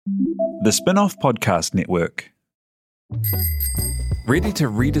The Spin-off Podcast Network. Ready to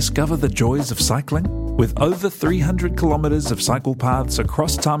rediscover the joys of cycling? With over 300 kilometres of cycle paths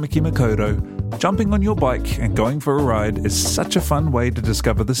across Tāmaki Makaurau, jumping on your bike and going for a ride is such a fun way to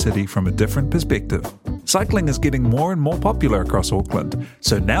discover the city from a different perspective. Cycling is getting more and more popular across Auckland,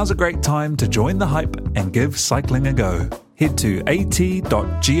 so now's a great time to join the hype and give cycling a go. Head to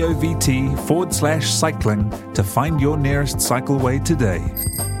at.govt/cycling to find your nearest cycleway today.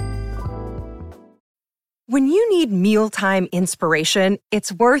 When you need mealtime inspiration,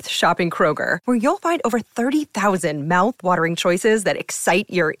 it's worth shopping Kroger, where you'll find over 30,000 mouth-watering choices that excite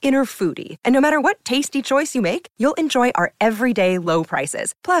your inner foodie. And no matter what tasty choice you make, you'll enjoy our everyday low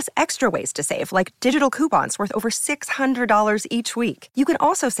prices, plus extra ways to save, like digital coupons worth over $600 each week. You can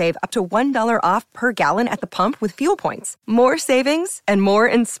also save up to $1 off per gallon at the pump with fuel points. More savings and more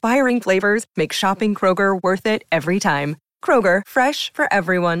inspiring flavors make shopping Kroger worth it every time. Kroger, fresh for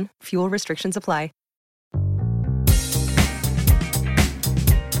everyone. Fuel restrictions apply.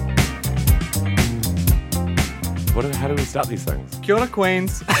 How do we start these things? Kia ora,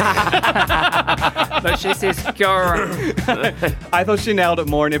 Queens. No, she says kia ora. I thought she nailed it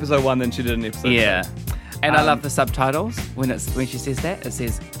more in episode 1 than she did in episode 2. Yeah. And I love the subtitles. When she says that, it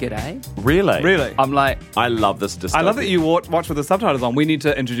says g'day. Really? Really? I'm like, I love this dystopia. I love that you watch with the subtitles on. We need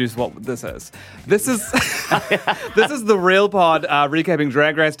to introduce what this is. This is this is the Real Pod recapping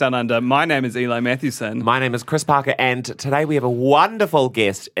Drag Race Down Under. My name is Eli Matthewson. My name is Chris Parker, and today we have a wonderful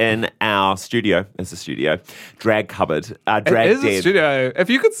guest in our studio. It's a studio. Drag cupboard. Drag It is Dead. a studio.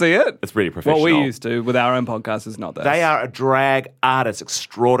 If you could see it. It's really professional. What we used to with our own podcast is not this. They are a drag artist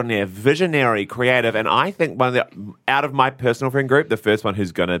extraordinaire, visionary, creative, and I think out of my personal friend group, the first one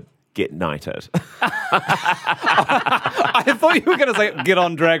who's going to get knighted. I thought you were going to say get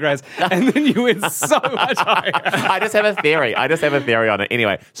on Drag Race, and then you went so much higher. I just have a theory. on it.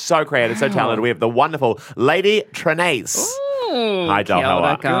 Anyway, so creative, so talented. We have the wonderful Lady Trinace. Hi, Del. kia How ora,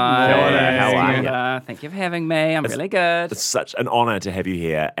 are you? guys. Kia ora, how are you? Thank you for having me. I'm really good. It's such an honour to have you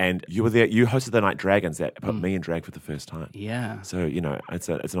here. And you were there. You hosted the Night Dragons that put me in drag for the first time. Yeah. So, it's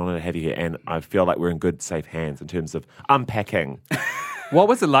an honour to have you here. And I feel like we're in good, safe hands in terms of unpacking. What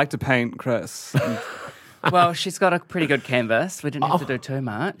was it like to paint Chris? Well, she's got a pretty good canvas. We didn't have to do too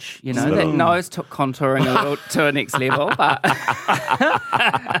much. That nose took contouring a little to a next level. But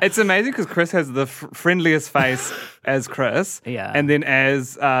It's amazing because Chris has the friendliest face as Chris. Yeah. And then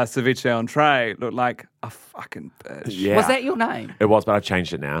as Ceviche Entree looked like a fucking bitch. Yeah. was that your name? It was, but I've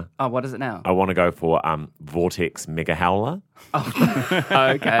changed it now. Oh, what is it now? I want to go for Vortex Mega Howler.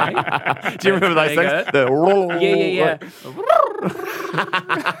 Okay. Do you remember those pretty things? Yeah.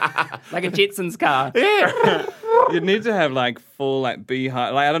 Like a Jetsons car. Yeah. You'd need to have like full like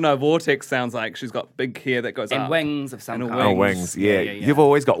beehive. Like I don't know. Vortex sounds like she's got big hair that goes And up. wings of some And kind. Oh, wings. Yeah. You've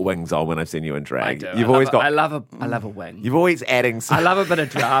always got wings on when I've seen you in drag. I do. You've always got. I love a wing. You're always adding. I love a bit of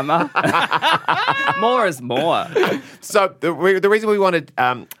drama. More is more. So the reason we wanted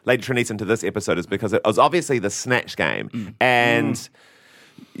Lady Trinice into this episode is because it was obviously the Snatch Game, and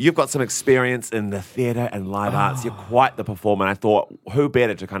you've got some experience in the theatre and live arts. You're quite the performer. And I thought, who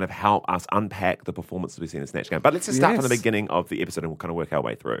better to kind of help us unpack the performances we've seen in Snatch Game? But let's just start from the beginning of the episode and we'll kind of work our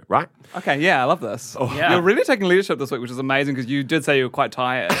way through, right? Okay, yeah, I love this. Yeah. You're really taking leadership this week, which is amazing because you did say you were quite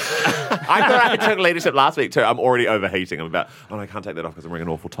tired. I thought I took leadership last week too. I'm already overheating. I'm about, no, I can't take that off because I'm wearing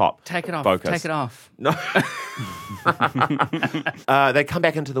an awful top. Take it off. Focus. Take it off. No. They come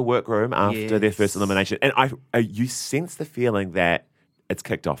back into the workroom after their first elimination, and you sense the feeling that it's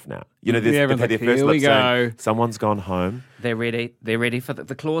kicked off now. They've everyone's had their like, first here we lip sync. go. Someone's gone home. They're ready. They're ready for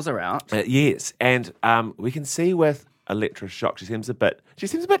the claws are out. Yes, and we can see with Electra Shock, she seems a bit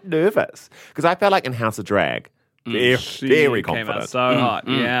nervous because I felt like in House of Drag, very Came confident. out so hot.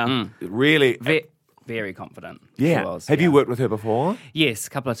 Yeah. Really, Very confident. yeah. She was, Have you worked with her before? Yes, a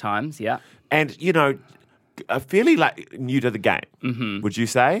couple of times. Yeah. And fairly like new to the game. Would you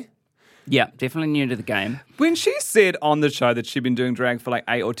say? Yeah, definitely new to the game. When she said on the show that she'd been doing drag for like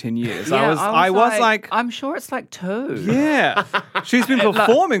 8 or 10 years, Yeah, I was like, I'm sure it's like 2. yeah. She's been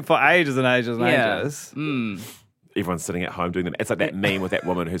performing for ages and ages and Yeah. ages. Everyone's sitting at home doing them. It's like that meme with that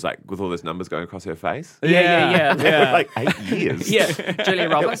woman who's like with all those numbers going across her face. Yeah. Like 8 years. Yeah, Julia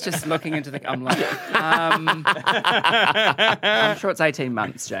Roberts just looking into the. I'm like, I'm sure it's 18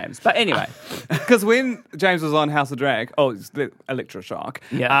 months, James. But anyway, Because when James was on House of Drag, it's the Electra Shock.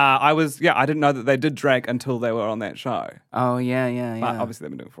 Yeah. I didn't know that they did drag until they were on that show. oh yeah. But obviously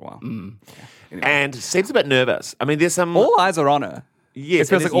they've been doing it for a while. And seems a bit nervous. I mean, there's some. All eyes are on her. Yes,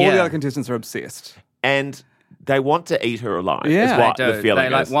 It feels and like all the yeah. other contestants are obsessed. And they want to eat her alive. Yeah, is what They do. the feeling They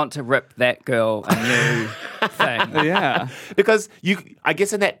like is. want to rip that girl a new thing. Yeah. Because I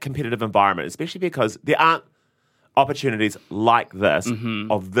guess in that competitive environment, especially because there aren't opportunities like this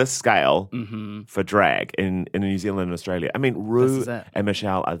of this scale for drag in New Zealand and Australia. I mean, Rue is it. and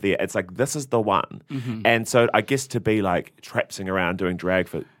Michelle are there. It's like, this is the one. And so I guess to be like traipsing around doing drag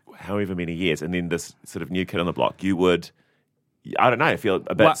for however many years and then this sort of new kid on the block, you would, I don't know, feel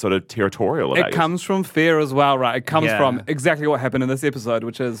a bit Well, sort of territorial about It comes from fear as well, right? It comes Yeah. from exactly what happened in this episode,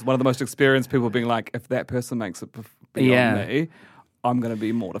 which is one of the most experienced people being like, if that person makes it beyond Yeah. me, I'm going to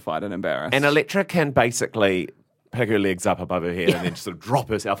be mortified and embarrassed. And Electra can basically pick her legs up above her head and then just sort of drop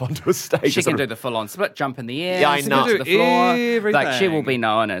herself onto a stage. She Just can sort do of- the full-on split, jump in the air, Yeah, I sit know. to the floor. Like, she will Everything. be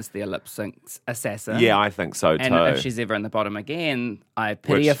known as the lip sync assassin. Yeah, I think so too. And if she's ever in the bottom again, I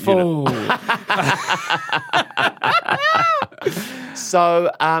pity Which, a fool. So,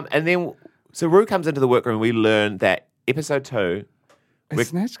 so Rue comes into the workroom. We learn that episode 2, we're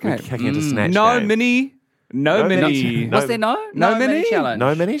Snatch we're Game. kicking into Snatch no Game. mini. No No mini. mini. Was there no mini? challenge?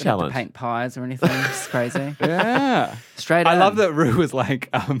 No mini Didn't have to challenge. paint pies or anything. It's crazy. Yeah. Straight I in. love that Rue was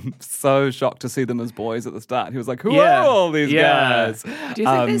like so shocked to see them as boys at the start. He was like, who Yeah. are all these Yeah. guys? Do you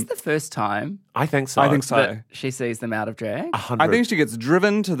think this is the first time I think so. I think so. that she sees them out of drag? 100. I think she gets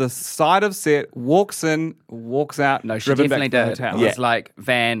driven to the side of set, walks in, walks out. No, she driven definitely back to the did. hotel. It was like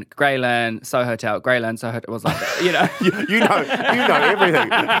Van, Greyland, Soho Hotel, Greyland, Soho Hotel. It was like, you know. you know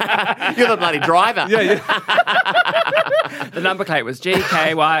everything. You're the bloody driver. Yeah. The number plate was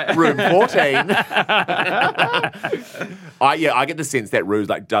GKY. Room 14. I get the sense that Rue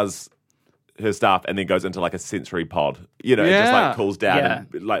like does her stuff and then goes into like a sensory pod, and just Yeah. like cools down Yeah.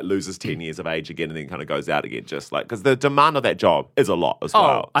 and like loses 10 years of age again and then kind of goes out again, just like, because the demand of that job is a lot as Oh,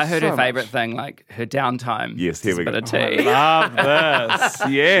 well. I heard So her favourite much. thing, like her downtime. Yes, here is we a bit go. of tea. Love this.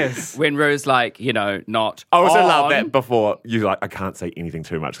 Yes. When Rue's like, not I also on. love that before you're like, I can't say anything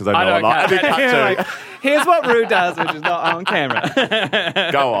too much because I know I a lot. don't And then cut Yeah, to, like, here's what Rue does, which is not on camera.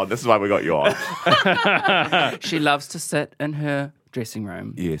 go on, this is why we got you on. She loves to sit in her dressing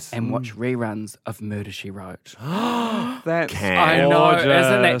room Yes. and watch reruns of Murder, She Wrote. That's Can. I know, gorgeous.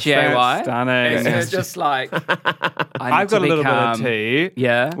 isn't that GAY? That's stunning. It's her just like, I've got a little bit of tea.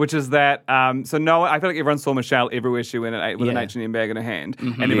 Yeah. Which is that, so no, I feel like everyone saw Michelle everywhere she went with an Yeah. H&M bag in her hand.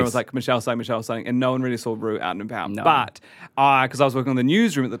 And everyone Yes. was like, Michelle's saying, and no one really saw Rue out and about. No. But, because I was working on the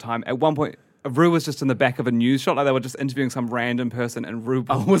newsroom at the time, at one point, Rue was just in the back of a news shot, like they were just interviewing some random person, and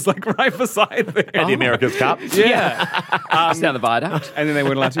RuPaul was like right beside them. At the America's Cup. Yeah. It's down the viaduct. And then they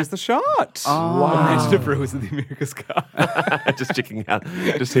weren't allowed to use the shot. Oh. Imagine if Rue was in the America's Cup. just checking out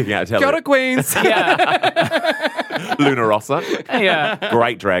telly. Kia ora, Queens. Yeah. Luna Rossa. Yeah.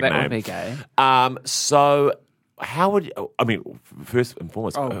 Great drag That name. would be gay. So how would you, I mean, first and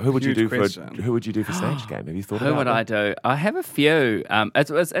foremost, who would you huge do question. for Snatch Game? Have you thought Who about would that? I do? I have a few. It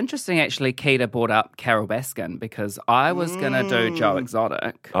was interesting, actually. Keita brought up Carol Baskin because I was going to do Joe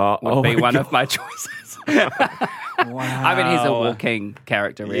Exotic. Would be my one of my choices. I mean, he's a walking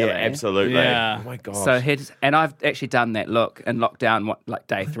character, really. Yeah, absolutely. Yeah. Oh my god. So and I've actually done that look in lockdown. Like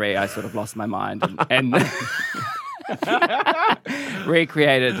day 3, I sort of lost my mind and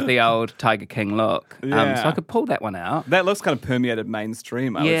recreated the old Tiger King look. Yeah. So I could pull that one out. That looks kind of permeated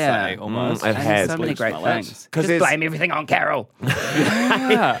mainstream, I would say, almost. it And has. so many great Smell it. things. 'Cause Just there's- blame everything on Carol.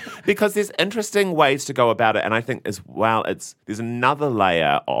 because there's interesting ways to go about it, and I think as well, there's another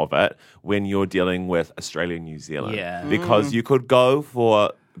layer of it when you're dealing with Australia and New Zealand. Yeah. Because you could go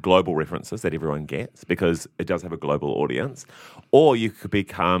for global references that everyone gets because it does have a global audience, or you could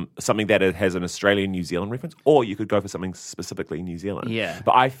become something that it has an Australian New Zealand reference, or you could go for something specifically New Zealand. Yeah.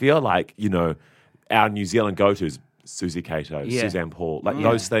 But I feel like, our New Zealand go-tos, Susie Cato, Yeah. Suzanne Paul, like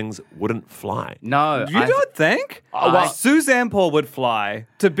those things wouldn't fly. No. You don't think? Suzanne Paul would fly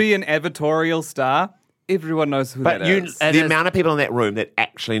to be an advertorial star. Everyone knows who But that is. It the is- amount of people in that room that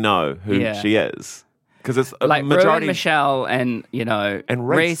actually know who Yeah. she is. Because it's a like Rue majority. and Michelle and And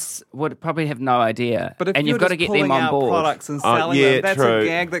Reese Reese. would probably have no idea. But if and you're you've got to just get pulling them on out board. products and Oh, selling yeah, them, that's true. a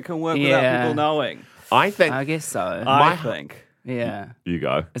gag that can work without Yeah. people knowing. I think I guess so. I think. yeah. you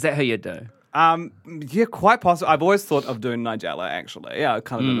go. Is that who you'd do? Yeah, quite possible. I've always thought of doing Nigella, actually. Yeah, I've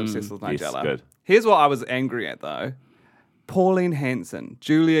kind of been obsessed with Yes, Nigella. good. Here's what I was angry at, though. Pauline Hanson,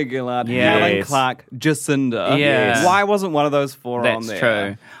 Julia Gillard, Yeah. Helen Yes. Clark, Jacinda. Yes. Why wasn't one of those four on That's there?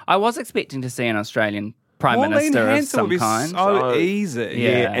 true. I was expecting to see an Australian Prime Pauline Minister of Hanson some would be kind. so easy.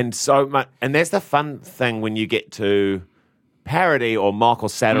 Yeah. And so much. And that's the fun thing when you get to parody or mock or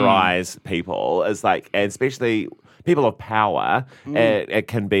satirize people, is like, and especially people of power, it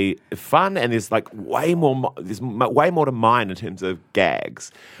can be fun, and there's like way more to mine in terms of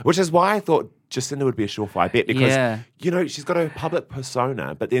gags, which is why I thought Jacinda would be a surefire bet because, she's got a public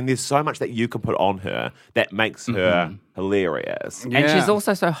persona, but then there's so much that you can put on her that makes her hilarious. And she's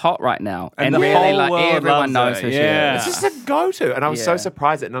also so hot right now. And And the really, whole like, world everyone knows loves her. who she Yeah. is. It's just a go-to. And I was so Yeah.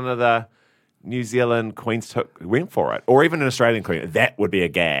 surprised that none of the New Zealand queens went for it. Or even an Australian queen. That would be a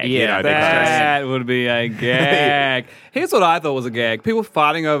gag. Yeah, That would be a gag. Here's what I thought was a gag. People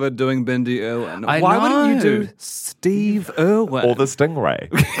fighting over doing Bindi Irwin. I Why wouldn't you know. do Steve Irwin? Or the Stingray.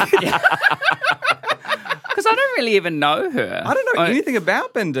 Because I don't really even know her. I don't know anything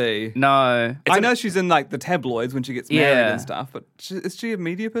about Bindi. No. I know she's in like the tabloids when she gets married Yeah. and stuff, but is she a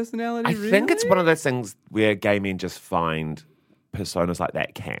media personality? I really? think it's one of those things where gay men just find personas like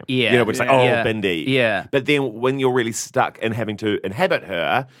that camp. Yeah. You know, it's like, Yeah. Bindi. Yeah. But then when you're really stuck in having to inhabit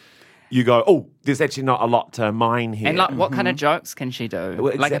her, you go, oh, there's actually not a lot to mine here. And like, what kind of jokes can she do?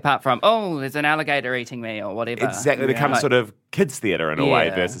 Well, Like, apart from, there's an alligator eating me or whatever. Exactly. It becomes sort of kids theatre in a way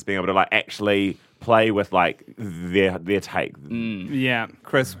Yeah. versus being able to like actually play with like their take. Yeah.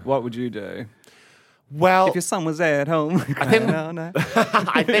 Chris, what would you do? Well, If your son was at home. I think- no.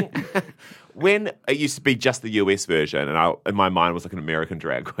 I think when it used to be just the US version, and in my mind was like an American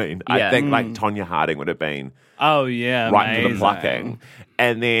drag queen, I Yeah. think like Tonya Harding would have been Oh, yeah. right into the amazing. plucking.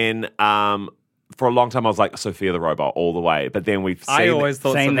 And then for a long time I was like Sophia the Robot all the way. But then we've seen I always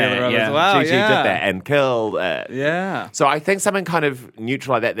thought Seen Sophia that, the Robot yeah. as well. Gigi yeah. did that and killed it. Yeah. So I think something kind of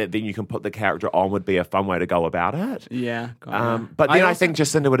neutral like that then you can put the character on would be a fun way to go about it. Yeah. got But then I also- think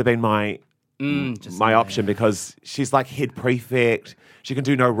Jacinda would have been my Jacinda, option because she's like head prefect. She can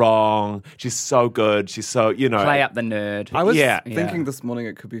do no wrong. She's so good. She's so, play up the nerd. I was Yeah. thinking this morning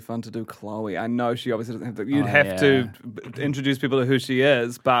it could be fun to do Chloe. I know she obviously doesn't have to. You'd have yeah. to introduce people to who she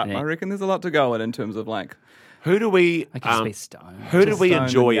is, but Yeah. I reckon there's a lot to go in terms of like. Who do we I could just be stoned. who do Just we stoned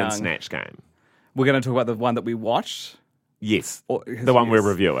enjoy and in young. Snatch Game? We're going to talk about the one that we watched. Yes. Or- The one we're yes.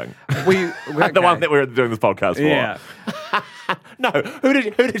 reviewing. The The one that we're doing this podcast for. Yeah. No, who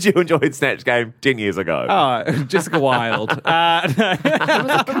did you enjoy in Snatch Game 10 years ago? Oh, Jessica Wilde. No. It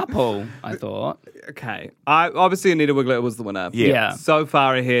was a couple, I thought. Okay. Obviously, Anita Wigler was the winner. Yeah. So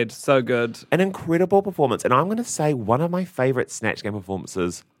far ahead. So good. An incredible performance. And I'm going to say one of my favourite Snatch Game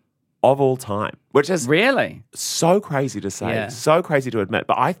performances of all time, which is Really? so crazy to say, Yeah. so crazy to admit.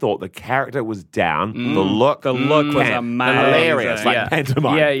 But I thought the character was down, the look was camp, amazing. hilarious, like Yeah.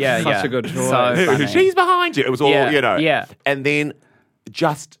 pantomime. Yeah. Such a good choice. So funny. She's behind you. It was all, Yeah, yeah. And then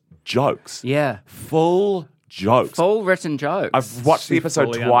just jokes. Yeah. Full jokes. Full written jokes. I've watched the She episode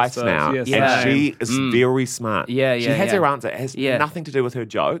fully twice understood. now, Yes, and same. she is very smart. Yeah, She yeah, has yeah. her answer. It has Yeah. nothing to do with her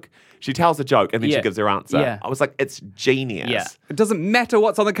joke. She tells a joke, and then she Yeah. gives her answer. Yeah. I was like, it's genius. Yeah. It doesn't matter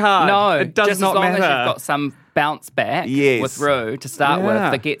what's on the card. No, it does just not as long matter. as you've got some bounce back Yes. with Rue to start with Yeah.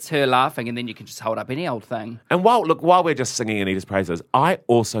 that gets her laughing, and then you can just hold up any old thing. And while we're just singing Anita's praises, I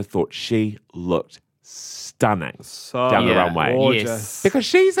also thought she looked stunning down the Yeah. runway. Gorgeous. Yes. Because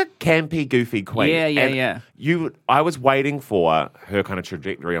she's a campy, goofy queen. Yeah, yeah, And yeah. I was waiting for her kind of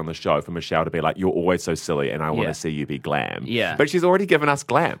trajectory on the show for Michelle to be like, you're always so silly and I want Yeah. to see you be glam. Yeah. But she's already given us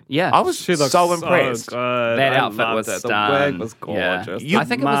glam. Yeah. I was She looks so impressed. good. That I outfit loved was it. stunned. The wig was Yeah. gorgeous. I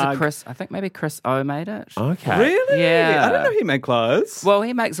think it was a Mug. Chris. I think maybe Chris O made it. Okay. Really? Yeah. I don't know he made clothes. Well,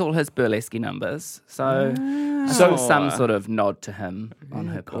 he makes all his burlesque numbers, so So- some sort of nod to him on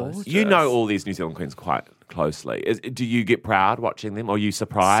her post. You know all these New Zealand queens quite closely. Do you get proud watching them? Or are you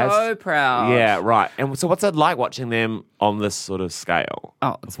surprised? So proud. Yeah, right. And so what's it like watching them on this sort of scale?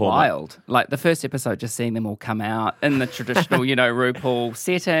 Oh, it's Performing? wild. Like the first episode, just seeing them all come out in the traditional, RuPaul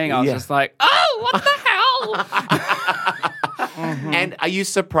setting. I was Yeah. just like, oh, what the hell? And are you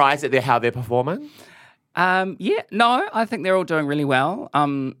surprised at how they're performing? Yeah, no, I think they're all doing really well.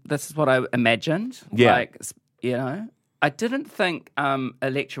 This is what I imagined. Yeah. Like, I didn't think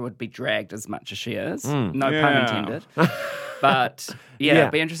Electra would be dragged as much as she is. No pun Yeah. intended. But yeah, Yeah.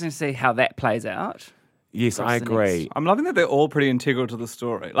 it'd be interesting to see how that plays out. Yes, I the agree. I'm loving that they're all pretty integral to the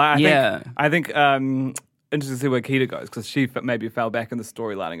story. Like, I think interesting to see where Keita goes because she maybe fell back in the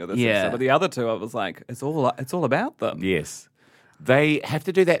storylining of this Yeah. episode. But the other two, I was like, it's all about them. Yes. They have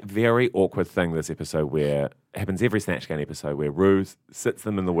to do that very awkward thing this episode where it happens every Snatch Game episode where Ruth sits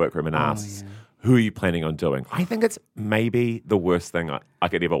them in the workroom and asks, who are you planning on doing? I think it's maybe the worst thing I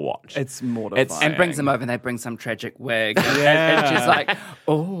could ever watch. It's mortifying. And brings them over and they bring some tragic wig. And she's like,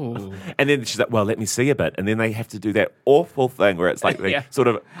 oh. And then she's like, well, let me see a bit. And then they have to do that awful thing where it's like they Yeah. sort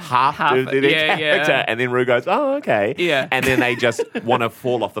of half do their yeah, character. yeah. And then Rue goes, oh, okay. Yeah. And then they just want to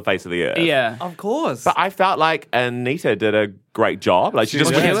fall off the face of the earth. Yeah. Of course. But I felt like Anita did a great job. Like she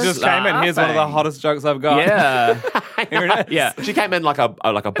just came in. Here's one of the laughing. hottest jokes I've got. Yeah. Here it is. Yeah. she came in like a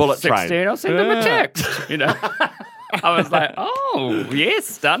bullet 16, train. I'll send them a text. You know? I was like, oh,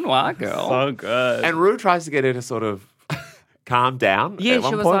 yes, done well, girl. So good. And Rue tries to get her to sort of calm down. Yeah, at she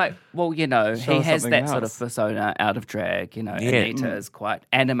one was point. like, well, you know, Show he us has something that sort of else. persona out of drag, you know. Yeah. Anita is quite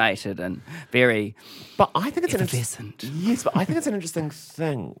animated and very But I think it's effervescent. Yes, but I think it's an interesting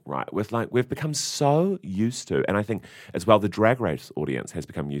thing, right? With like we've become so used to, and I think as well the Drag Race audience has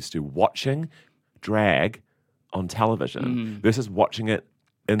become used to watching drag on television versus watching it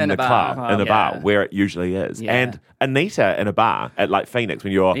in In the a bar. club, in the Yeah. bar, where it usually is. Yeah. And Anita in a bar at like Phoenix,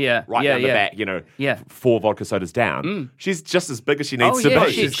 when you're Yeah. right Yeah, down the yeah. back, you know, Yeah. 4 vodka sodas down, she's just as big as she needs Oh, to yeah,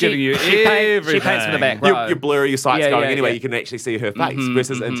 be. She's giving you she paints for the everything. back row. You blur your sights Yeah, going yeah, anyway, yeah. you can actually see her face.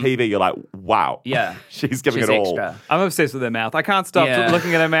 Versus in TV, you're like, wow. Yeah. she's giving She's it all. extra. I'm obsessed with her mouth. I can't stop Yeah.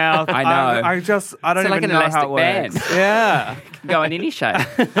 looking at her mouth. I know. I don't It's even like an know how it elastic works. band. Yeah. Go in any shape.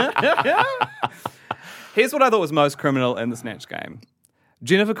 Here's what I thought was most criminal in the Snatch Game.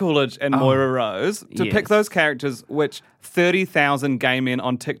 Jennifer Coolidge and Moira Rose to yes. pick those characters which 30,000 gay men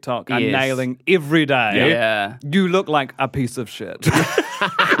on TikTok are Yes. nailing every day. Yeah. You look like a piece of shit.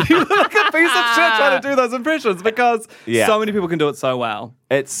 You look like a piece of shit trying to do those impressions because Yeah. so many people can do it so well.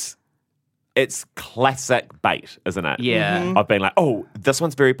 It's classic bait, isn't it? Yeah. I've been like, oh, this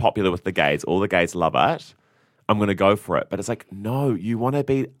one's very popular with the gays. All the gays love it. I'm going to go for it. But it's like, no, you want to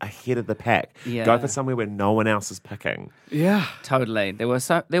be ahead of the pack. Yeah. Go for somewhere where no one else is picking. Yeah. Totally. There were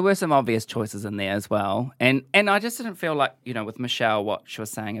some obvious choices in there as well. And I just didn't feel like, you know, with Michelle, what she was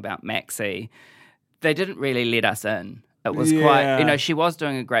saying about Maxi, they didn't really let us in. It was quite, you know, she was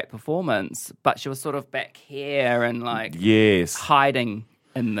doing a great performance, but she was sort of back here and like Yes. hiding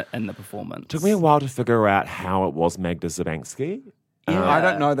in the performance. Took me a while to figure out how it was Magda Zabansky. I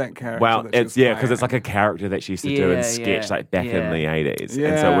don't know that character. Well, that she it's was because it's like playing. a character that she used to do Yeah, in sketch yeah, like back in the 80s.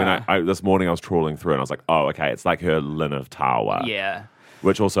 And so when Yeah. I this morning I was trawling through and I was like, oh, okay, it's like her Lynn of Tawa. Yeah.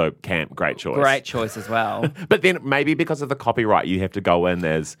 Which also great choice. Great choice as well. But then maybe because of the copyright, you have to go in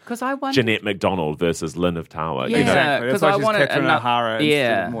as Because I wonder. Jeanette McDonald versus Lynn of Tower. Yeah. You know? Exactly. That's 'cause why I she's wanted Catherine ano- O'Hara instead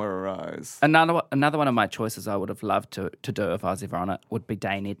yeah. of Moira Rose. Another one of my choices I would have loved to do if I was ever on it would be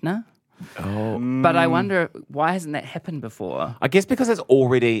Dane Edna. Oh. But I wonder, why hasn't that happened before? I guess because it's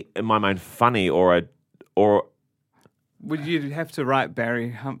already in my mind funny or Would you have to write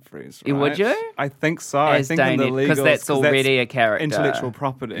Barry Humphries? Right? Would you? I think so. As I think in the Dane, 'cause legals, that's already a character. intellectual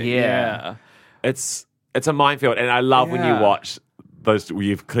property. Yeah. it's a minefield. And I love when you Yeah. watch those.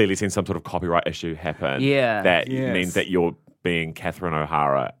 You've clearly seen some sort of copyright issue happen. Yeah. that Yes. means that you're being Catherine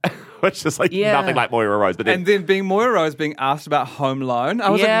O'Hara, which is like Yeah. nothing like Moira Rose. But then, And then being Moira Rose being asked about Home Loan, I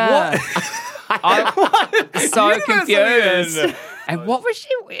was Yeah. like, what? I'm so Universe confused. Alien. And what was she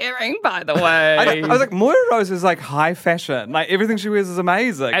wearing, by the way? I was like, Moira Rose is like high fashion. Like everything she wears is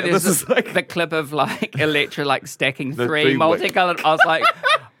amazing. and this there's is like the clip of like Electra like stacking The three three multicolored. I was like,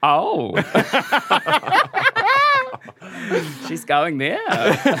 oh. She's going there.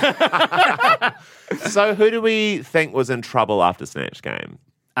 so who do we think was in trouble after Snatch Game?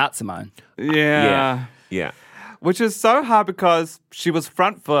 Art Simone. yeah. Yeah. Which is so hard because she was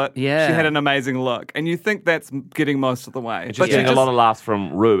front foot. Yeah. She had an amazing look. And you think that's getting most of the way. She's getting a lot of laughs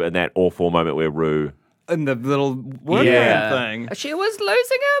from Rue in that awful moment where Rue. in the little work Yeah. thing. She was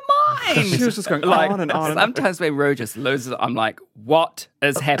losing her mind. She was just going like, on and on. Sometimes when Rue just loses, I'm like, what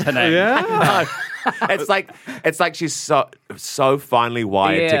is happening? Yeah. It's like she's so finely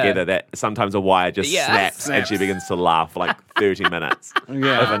wired Yeah. together that sometimes a wire just Yeah. snaps and she begins to laugh for like 30 minutes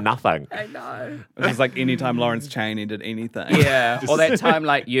Yeah. over nothing. I know. It was like anytime Lawrence Chaney did anything. Yeah. Or that time,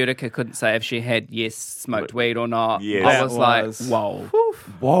 like, Utica couldn't say if she had, smoked weed or not. Yes. I That was was- like, whoa.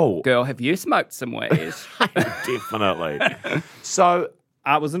 Whoa, Girl, have you smoked some weed? definitely. So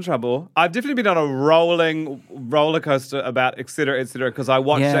Art was in trouble. I've definitely been on a rolling roller coaster about et cetera, because I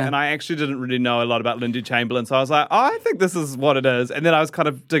watched Yeah. it and I actually didn't really know a lot about Lindy Chamberlain. So I was like, oh, I think this is what it is. And then I was kind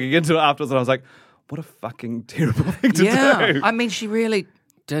of digging into it afterwards and I was like, what a fucking terrible thing to yeah. do. I mean, she really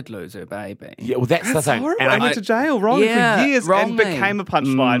did lose her baby. yeah, well that's the That's thing, horrible. and I went to jail wrongly Yeah, for years wrongly. and became a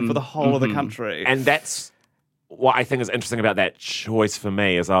punchline for the whole of the country. and that's what I think is interesting about that choice for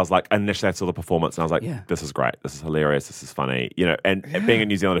me is I was like, initially I saw the performance and I was like, Yeah. this is great, this is hilarious, this is funny, and being a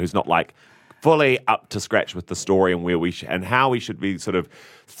New Zealander who's not like fully up to scratch with the story and where we and how we should be sort of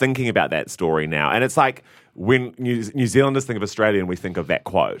thinking about that story now. And it's like when New Zealanders think of Australia and we think of that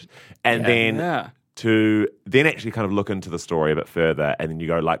quote, and then Yeah. to then actually kind of look into the story a bit further, and then you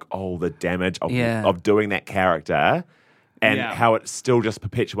go like, oh, the damage of doing that character. And Yeah. how it still just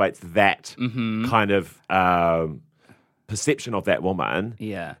perpetuates that kind of perception of that woman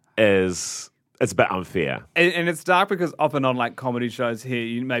Yeah. is it's a bit unfair. And it's dark because often on like comedy shows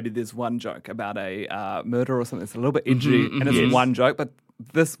here, maybe there's one joke about a murder or something. It's a little bit edgy, and it's one joke. But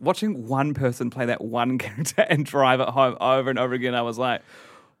watching one person play that one character and drive it home over and over again, I was like,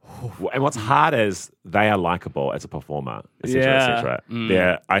 And what's hard is they are likable as a performer, etc.,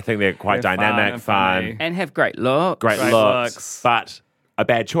 etc. I think they're quite They're dynamic, funny. And have great looks. great Great looks, looks. but a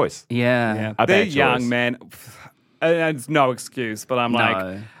bad choice. Yeah. A they're bad young, choice. man. And it's no excuse, but I'm No.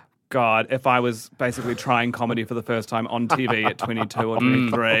 like, God, if I was basically trying comedy for the first time on TV at 22 or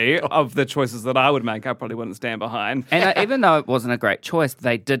 23, of the choices that I would make, I probably wouldn't stand behind. And even though it wasn't a great choice,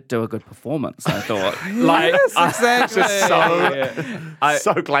 they did do a good performance, I thought. Like, exactly.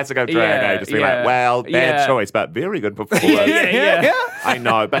 So classic of drag, Yeah, just being yeah. like, well, bad Yeah. choice, but very good performance. yeah. I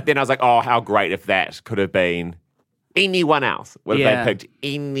know, but then I was like, oh, how great if that could have been anyone else. What if Yeah. they picked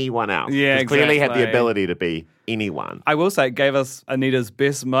anyone else? Yeah, 'Cause clearly had the exactly. ability to be anyone. I will say, it gave us Anita's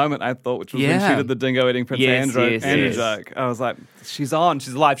best moment, I thought, which was when she Yeah. did the dingo eating Prince Yes, Andrew yes, Andrew yes. joke. I was like, she's on,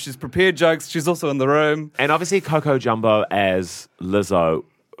 she's alive, she's prepared jokes, she's also in the room. And obviously Coco Jumbo as Lizzo,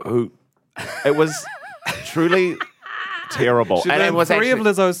 who it was truly terrible. She And it learned was 3 of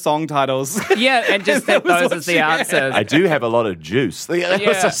actually, Lizzo's song titles. Yeah, and just That that was those what as the she had. answers. I do have a lot of juice. It was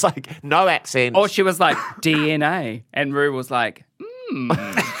Yeah. just like no accent. Or she was like, DNA. And Rue was like,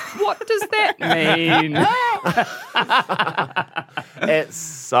 what does that mean? It's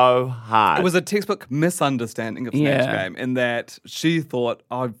so hard. It was a textbook misunderstanding of Snatch Yeah. Game in that she thought,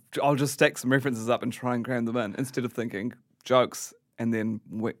 oh, I'll just stack some references up and try and cram them in, instead of thinking jokes and then,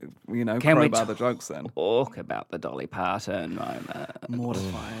 Can we crowbar the jokes in. Talk about the Dolly Parton moment.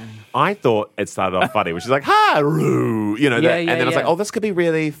 Mortifying. I thought it started off funny, which is like, ha, Roo, Yeah, and then I was like, yeah. oh, this could be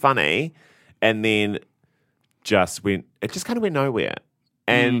really funny. And then it just kind of went nowhere.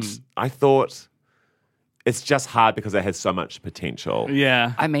 And I thought it's just hard because it has so much potential.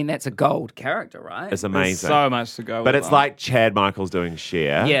 Yeah. I mean, that's a gold character, right? It's There's amazing. so much to go But with it's that. like Chad Michaels doing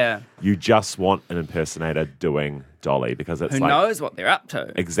Cher. Yeah. You just want an impersonator doing Dolly because it's Who like... knows what they're up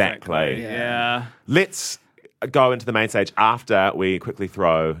to? Exactly. Yeah. Let's go into the main stage after we quickly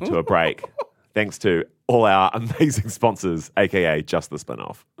throw to a break. Thanks to all our amazing sponsors, aka Just the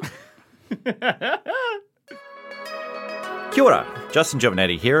Spinoff. Kia ora, Justin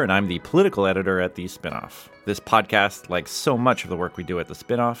Giovanetti here, and I'm the political editor at The Spinoff. This podcast, like so much of the work we do at The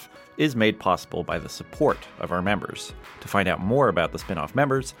Spinoff, is made possible by the support of our members. To find out more about The Spinoff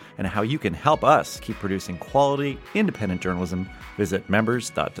members and how you can help us keep producing quality, independent journalism, visit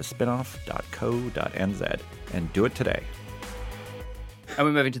members.thespinoff.co.nz and do it today. And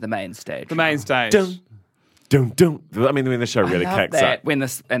we're moving to the main stage. The main stage. Dun. I mean, when the show really I love kicks that. up. When the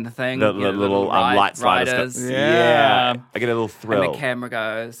thing, The you know, little light sliders. riders, Yeah. I get a little and thrill. the camera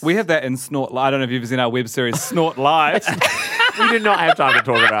goes. We have that in Snort Live. I don't know if you've seen our web series, Snort Live. We did not have time to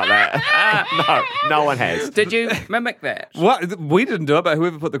talk about that. No one has. Did you mimic that? What? We didn't do it, but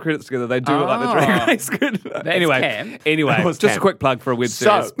whoever put the credits together, they do look like the Drag Race credits. Anyway, Cam. anyway, That was just Cam. a quick plug for a web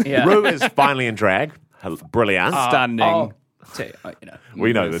series. So, Yeah. Rue is finally in drag. Brilliant. Stunning. Oh,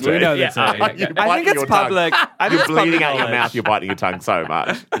 We know the We know tea. the tea. You're I biting think it's your tongue. public. I think You're it's public bleeding out your knowledge. mouth. You're biting your tongue so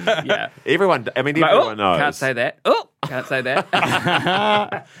much. Yeah. Everyone knows. Can't say that. Oh, can't say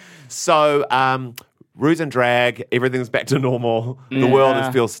that. So, Rue's in drag. Everything's back to normal. The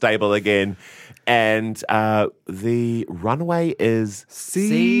world feels stable again. And the runway is...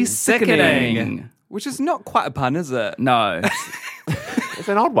 Sea Sickening. sickening. Which is not quite a pun, is it? No. It's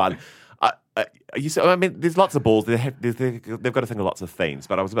an odd one. There's lots of balls. They've got to think of lots of themes.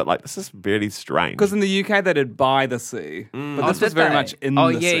 But I was a bit like, this is really strange. Because in the UK they did by the sea, but this Did was very they? much in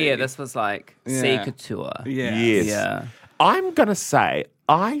Oh, the yeah, sea. yeah. This was like sea Yeah. couture. Yeah. Yes. Yeah. I'm going to say,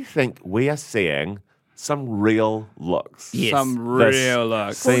 I think we are seeing some real looks. Yes. Some This real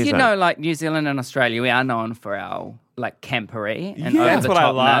looks. Well, you season. know, like New Zealand and Australia, we are known for our like campery and Yeah, over That's the what I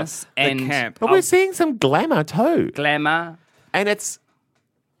topness love. The and camp. But we're seeing some glamour too. glamour. And it's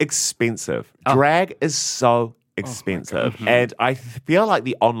expensive. Drag is so expensive. And I feel like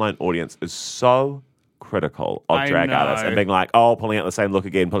the online audience is so critical of I drag know. artists and being like, oh, pulling out the same look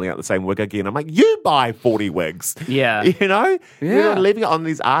again, pulling out the same wig again. I'm like, you buy 40 wigs. Yeah. You know? Yeah. You're leaving it on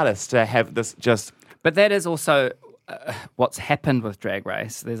these artists to have this just... But that is also what's happened with Drag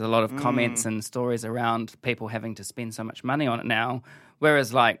Race. There's a lot of comments and stories around people having to spend so much money on it now.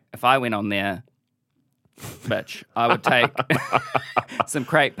 Whereas, like, if I went on there, bitch, I would take some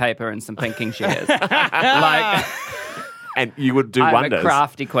crepe paper and some pinking shears. Like, and you would do I'm wonders. a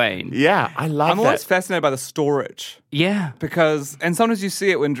crafty queen. Yeah, I love I'm that. always fascinated by the storage. Yeah. Because, and sometimes you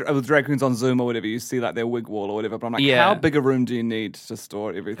see it when with drag queens on Zoom or whatever, you see like their wig wall or whatever. But I'm like, Yeah. how big a room do you need to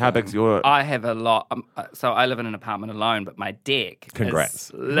store everything? How big's your? I have a lot. So I live in an apartment alone, but my deck Congrats.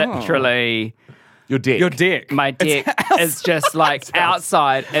 is literally... Your dick. Your dick. My dick is just like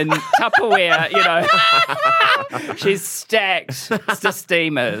outside in Tupperware, She's stacked to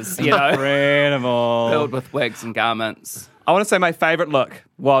steamers, Incredible. filled with wigs and garments. I want to say my favorite look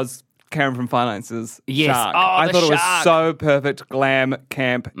was Karen from Finance's Yes. shark. Oh, I the thought it was shark. so perfect, glam,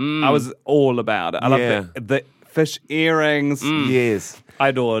 camp. I was all about it. I Yeah. loved the fish earrings. Yes. I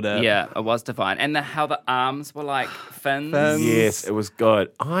adored it. Yeah, it was divine. And how the arms were like fins. Yes, it was good.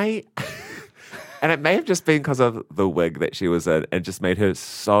 And it may have just been because of the wig that she was in. It just made her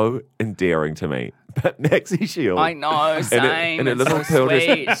so endearing to me. But Maxie Shield. I know, same. And her It's little so pearl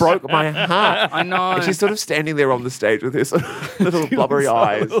sweet. dress broke my heart. I know. And she's sort of standing there on the stage with her sort of little blubbery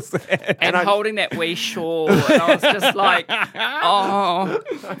eyes. And I- holding that wee shawl. And I was just like, oh.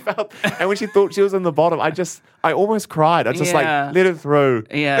 And when she thought she was in the bottom, I almost cried. I was just Yeah. like, let her through.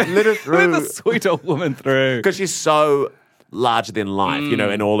 Yeah. Let her Let through. the sweet old woman through. Because she's so larger than life,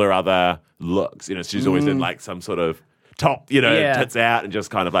 in all her other looks. She's always in like some sort of top, Yeah. tits out and just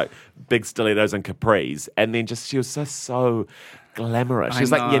kind of like big stilettos and capris. And then she was so glamorous. She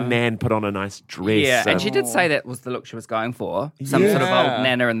was like your know. nan put on a nice dress. Yeah, and she did say that was the look she was going for. Some sort of old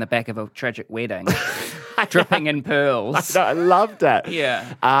nana in the back of a tragic wedding, dripping in pearls. I loved it.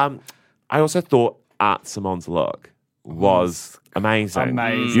 Yeah. I also thought Art Simon's look was amazing.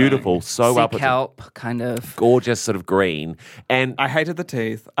 Amazing. Beautiful. So well Sea put kelp, kind of. gorgeous sort of green. And I hated the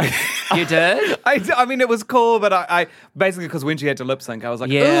teeth. You did? I mean, it was cool, but I basically, because when she had to lip sync, I was like,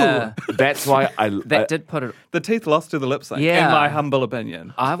 Yeah. ooh. that's why That did put it. The teeth lost to the lip sync, Yeah. in my humble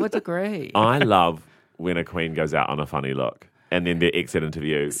opinion. I would agree. I love when a queen goes out on a funny look. And then their exit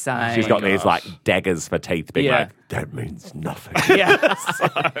interview, Same. she's got these Gosh. like daggers for teeth, being Yeah. like, that means nothing. Yeah.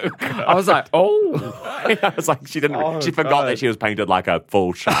 I was like, oh. I was like, she forgot that she was painted like a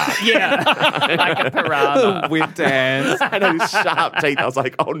full shark. Yeah. Like a piranha. Wet dance. And those sharp teeth. I was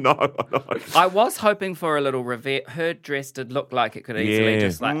like, oh no. I was hoping for a little reveal. Her dress did look like it could easily Yeah.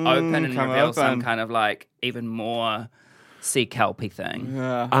 just like open and come reveal some open. kind of like even more sea kelpy thing.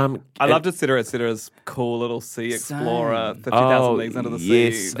 I loved Etcetera's cool little sea explorer, 50,000 Oh, leagues under the sea.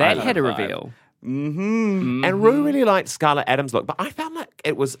 yes. That I had a love reveal. And Rue really liked Scarlett Adams' look, but I found like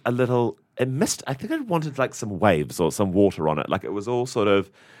it was a little, it missed, I think it wanted like some waves or some water on it. Like it was all sort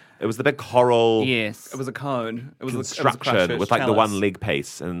of, it was the big coral Yes. It was a cone. It was construction a with like the one leg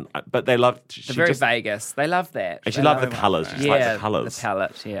piece. But they loved, she They're very just, Vegas. They love that. and she They loved the love- colours. She just yeah, liked the colours. The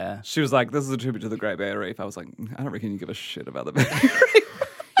palette, yeah. She was like, this is a tribute to the Great Barrier Reef. I was like, I don't reckon you give a shit about the Barrier Reef.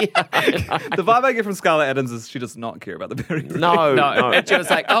 The vibe I get from Scarlett Adams is she does not care about the Barrier Reef. No, No, no. and she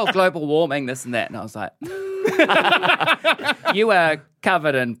was like, oh, global warming, this and that. And I was like, you are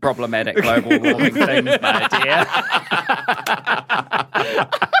covered in problematic global warming things, my dear.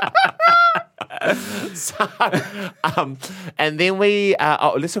 And then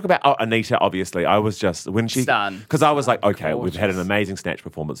let's talk about Anita. Obviously, I was just when she Stunned. because I was like, okay, we've had an amazing snatch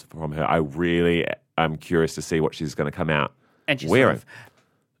performance from her. I really am curious to see what she's going to come out And she wearing. sort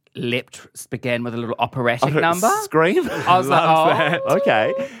of began with a little operatic number. Scream. I was like, oh.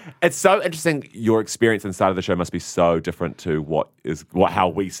 Okay, it's so interesting. Your experience inside of the show must be so different to how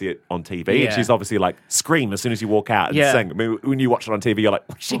we see it on TV. And Yeah. she's obviously like scream as soon as you walk out and Yeah. sing. I mean, when you watch it on TV, you're like,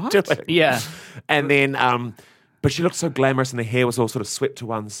 what's she doing? Yeah. And then, but she looked so glamorous, and the hair was all sort of swept to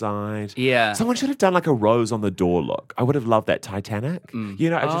one side. Yeah. Someone should have done like a rose on the door look. I would have loved that Titanic. You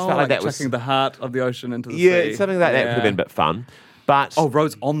know, I just felt like that was chucking the heart of the ocean into the sea. yeah, something like that would have been a bit fun. But Oh,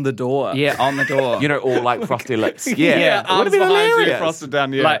 rose on the door. Yeah, on the door. you know, all like frosty lips. Yeah, Yeah, it would have arms been behind you, hilarious. frosted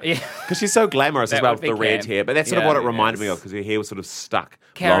down. Yeah. Like, yeah, Because she's so glamorous as That well would with the be red camp. hair. But that's sort of Yeah, what it reminded me yes. of because her hair was sort of stuck.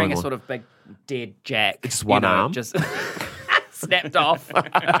 carrying blowing a on. sort of big dead jack. Just one arm. Just snapped off.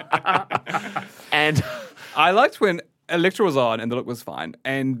 And I liked when Electra was on and the look was fine.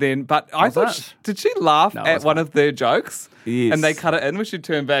 And then, but I Was thought, it? did she laugh No, it at was one fine. of their jokes? Yes. And they cut it in when she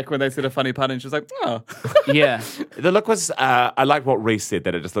turned back when they said a funny pun and she was like, oh. Yeah. the look was, I like what Reese said,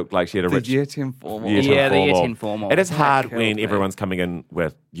 that it just looked like she had a The rich Yet Informal. Yeah, the Yet Informal. It is hard killed when me. everyone's coming in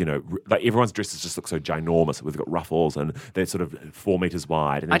with, like everyone's dresses just look so ginormous. We've got ruffles and they're sort of 4 meters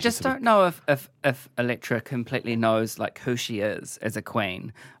wide. And I then she's just sort don't know if Electra completely knows like who she is as a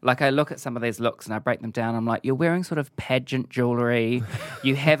queen. Like I look at some of these looks and I break them down. I'm like, you're wearing sort of pageant jewelry.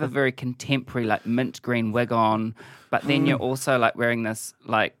 You have a very contemporary like mint green wig on, but then you're also like wearing this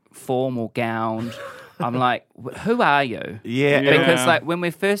like formal gown I'm like, who are you? Yeah. Because like when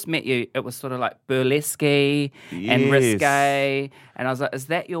we first met you, it was sort of like burlesque and Yes. risque, and I was like, is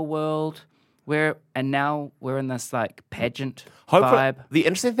that your world? And now we're in this like pageant vibe. The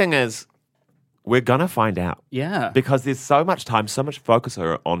interesting thing is, we're gonna find out. Yeah. Because there's so much time, so much focus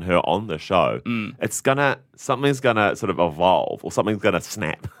on her on the show. Something's gonna sort of evolve, or something's gonna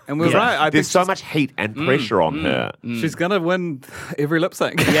snap. And we're right. I There's think so much heat and pressure on her. she's going to win every lip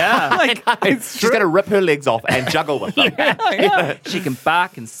sync. Yeah. She's gonna rip her legs off and juggle with them. She can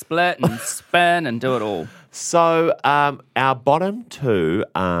bark and split and spin and do it all. So our bottom two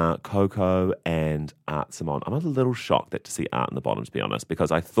are Coco and Art Simon. I'm a little shocked to see Art in the bottom, to be honest,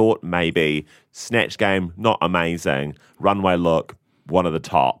 because I thought maybe Snatch Game, not amazing, Runway Look, one of the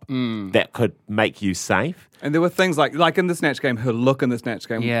top, that could make you safe. And there were things like in the Snatch Game, her look in the Snatch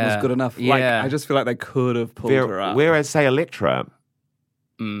Game Yeah. was good enough. Yeah. Like, I just feel like they could have pulled her up. Whereas, say, Electra,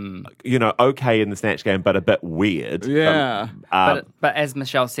 okay in the Snatch Game, but a bit weird. Yeah. But as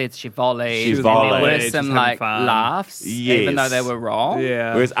Michelle said, she volleyed. She and volleyed. there were Just some having like fun. laughs, Yes. even though they were wrong.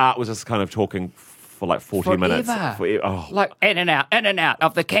 Yeah. Whereas Art was just kind of talking for like 40 minutes. Forever. Oh. Like in and out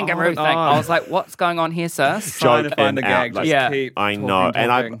of the kangaroo thing. I was like, what's going on here, sis? Trying to joke find the and out, gag. like- Just Yeah. keep I talking, know,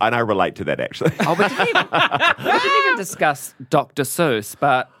 talking. and I relate to that actually. Oh, we didn't even discuss Dr. Seuss,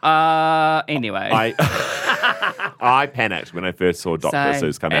 but anyway. I panicked when I first saw Dr. So-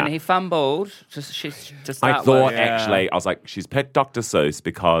 Seuss come and out. he fumbled to start I thought with. actually, I was like, she's picked Dr. Seuss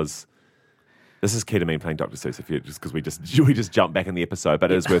because this is ketamine playing Dr. Seuss. If you just because we just jumped back in the episode,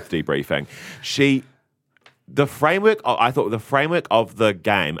 but it is worth debriefing. I thought the framework of the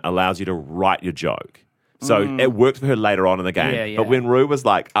game allows you to write your joke. So it worked for her later on in the game. Yeah, yeah. But when Rue was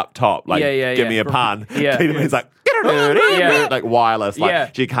like up top, like, give me a pun, Yeah. Ketamine's like, Yeah. like wireless, like Yeah.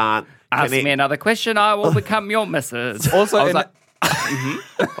 she can't Ask connect. me another question, I will become your missus. Also, I was in, like,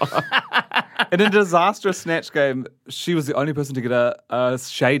 in a disastrous Snatch Game, she was the only person to get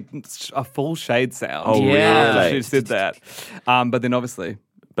a full shade sound. Oh, Yeah. After really? she said that. But then obviously,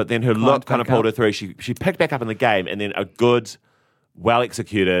 But then her look kind of back pulled her up. through. She picked back up in the game, and then a good, well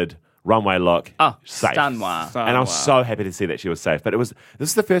executed runway look. Safe. Stunwar. And I was so happy to see that she was safe. But this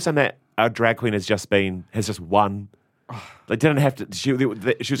is the first time that our drag queen has just won. They didn't have to. She was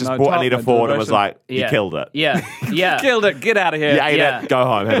just No, brought top Anita and forward and was deliberation. like, "You killed it. Yeah, yeah. killed it. Get out of here. You ate Yeah. it. Go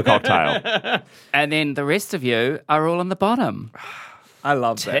home. Have a cocktail." And then the rest of you are all in the bottom. I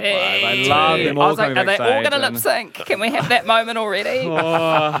love that vibe. I love them all I was like, coming are they all backstage going to and- lip sync? Can we have that moment already?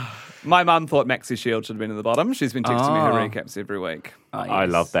 My mum thought Maxi Shield should have been in the bottom. She's been texting me her Oh. recaps every week. I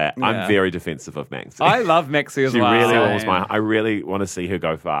love that. Yeah. I'm very defensive of Maxi. I love Maxi as She well. really Same. was I really want to see her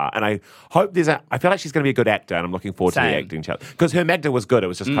go far, and I hope I feel like she's going to be a good actor, and I'm looking forward to the Same. acting challenge because her Magda was good. It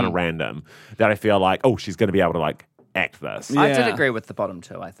was just kind of random that I feel like, oh, she's going to be able to like act this. I did Yeah. agree with the bottom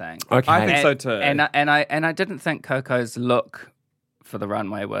two, I think. Okay. I think so too. And I didn't think Coco's look for the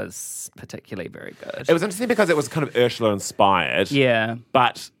runway was particularly very good. It was interesting because it was kind of Ursula inspired. Yeah.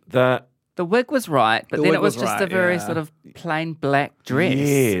 But The wig was right, but The then wig it was was just right, a very yeah. sort of plain black dress.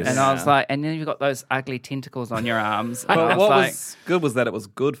 Yes. And I was like, and then you've got those ugly tentacles on your arms. And I But was what like, was good was that it was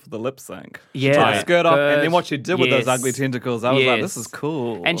good for the lip sync. Yeah. She took the skirt off, and Good. then what she did with those Yes. ugly tentacles, I was like, Yes. this is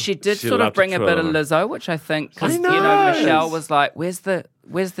cool. And she did She sort of loved bring to a bit of twirl. Lizzo, which I think, because, I you know, know. Michelle was like, where's the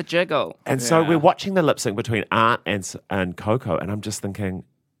jiggle? and so Yeah. we're watching the lip sync between Art and Coco, and I'm just thinking,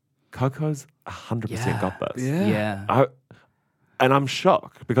 Coco's 100% got this. Yeah. And I'm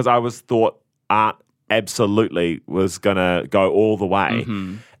shocked because I thought Art absolutely was gonna go all the way,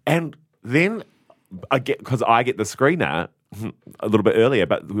 and then I get the screener a little bit earlier,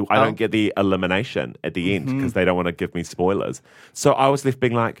 but I don't get the elimination at the end because they don't want to give me spoilers. So I was left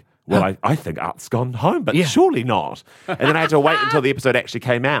being like, well, I think Art's gone home, but surely not. And then I had to wait until the episode actually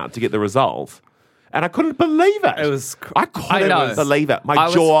came out to get the result. And I couldn't believe it. I I couldn't know. believe it. My I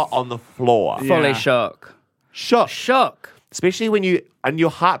was jaw on the floor. Fully Yeah. shook. Shook. Especially when your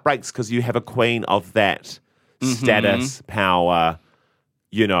heart breaks because you have a queen of that status, power,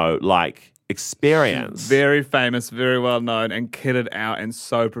 like experience. very famous, very well known, and kitted out and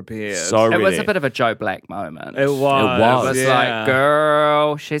so prepared. So It was ready. a bit of a Joe Black moment. it was. was. It was yeah. like,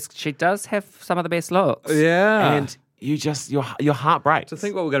 girl, she does have some of the best looks. Yeah. And you just your heart breaks. to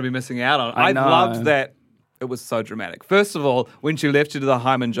think what we're going to be missing out on. I I know. loved that. It was so dramatic. First of all, when she left you to the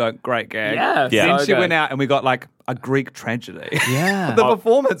Hyman joke, great gag. Yeah, Yeah. Then so she good. went out and we got like a Greek tragedy. Yeah. The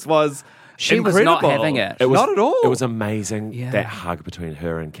performance was She was not incredible. having it. It was, not at all. It was amazing Yeah. that hug between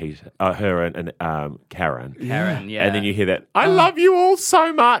her and her and Karen. Karen, yeah. And then you hear that I love you all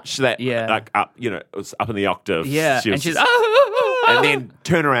so much. That Yeah. like up, it was up in the octave. Yeah. She was And she's, just- and then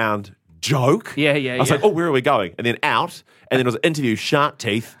turn around joke. Yeah, yeah, I was yeah. like, oh, where are we going? And then out, And then it was interview Shark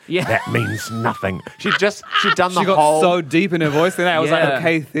Teeth. Yeah. That means nothing. She'd done the She got whole... so deep in her voice that I was Yeah. like,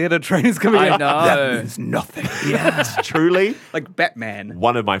 okay, theatre training's coming I in. know. That means nothing. Yeah. Truly Like Batman.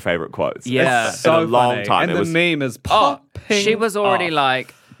 one of my favourite quotes. Yeah. It's in a long funny. time. And It the was, meme is Oh, popping. she was already off.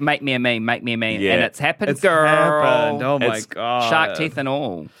 like, make me a meme, make me a meme. Yeah. And it's happened, It's girl. happened. Oh my It's- god. Shark teeth and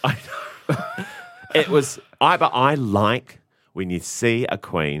all. it was. But I like when you see a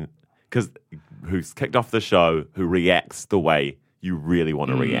queen who's kicked off the show who reacts the way you really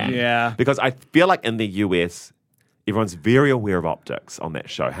want to react. yeah. Because I feel like in the US, everyone's very aware of optics on that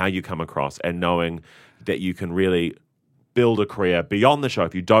show, how you come across, and knowing that you can really build a career beyond the show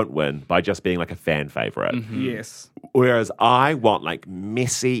if you don't win by just being like a fan favorite. Yes. Whereas I want like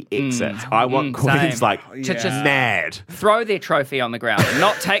messy exits. I want queens same. like To just mad. throw their trophy on the ground and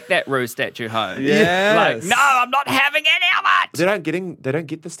not take that Rue statue home. Yes. Like, no, I'm not having any of it. They don't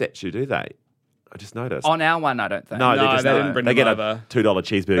get the statue, do they? I just noticed. On our one, I don't think. no, No, just, they didn't bring they them get over. a $2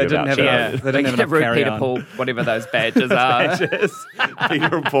 cheeseburger They didn't have voucher. enough. Yeah. They didn't have get enough Rue carry Peter on. Paul, whatever those badges are.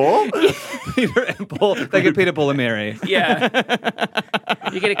 Peter and Paul. Peter and Paul. They get Peter, Paul, and Mary. Yeah.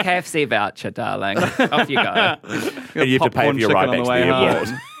 You get a KFC voucher, darling. Off you go. And you have to pay for Popcorn your chicken ride on back the to way the home. airport.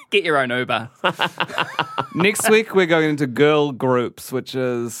 Get your own Uber. Next week, we're going into girl groups, which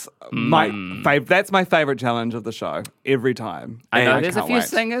is my favorite. That's my favorite challenge of the show every time. I know And there's a can't few wait.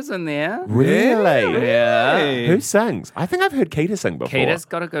 singers in there. Really? Yeah. Who sings? I think I've heard Keita sing before. Keita's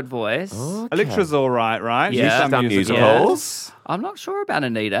got a good voice. Electra's all right? Yeah. She's done musicals. musicals. I'm not sure about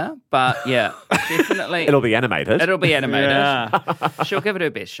Anita, but yeah, definitely. It'll be animated. It'll be animated. Yeah. She'll give it her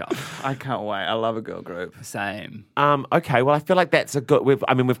best shot. I can't wait. I love a girl group. Same. Okay, well, I feel like that's a good. We've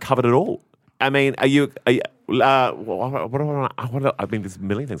covered it all. I mean, I mean, there's a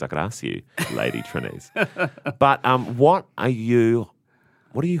million things I could ask you, Lady Trini's. But what are you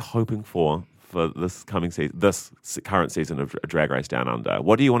hoping for this coming season, this current season of Drag Race Down Under?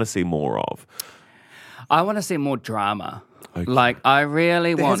 What do you want to see more of? I want to see more drama. Okay. Like, I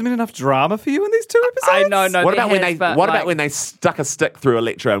really There want. hasn't been enough drama for you in these 2 episodes? I know, no. What there about when has, they? but, What like, about when they stuck a stick through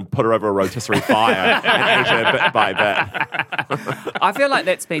Electra and put her over a rotisserie fire and ate her bit by bit? I feel like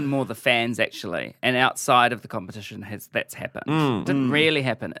that's been more the fans actually, and outside of the competition that's happened. Didn't really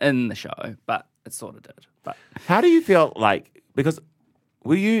happen in the show, but it sort of did. But How do you feel like? Because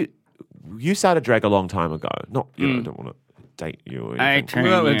you started drag a long time ago. Not I don't want to date you or anything.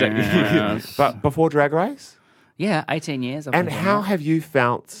 18 years. But before Drag Race? Yeah, 18 years. I've And been doing how that. have you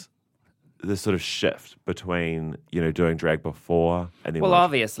felt the sort of shift between, doing drag before and then Well, watching?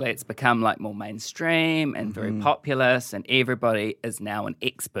 obviously, it's become like more mainstream and very populous, and everybody is now an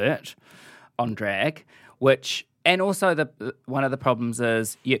expert on drag. And also, one of the problems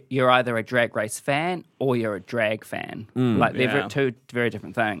is you're either a Drag Race fan or you're a drag fan. Like they're Yeah. two very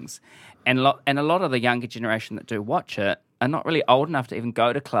different things. And a lot of the younger generation that do watch it are not really old enough to even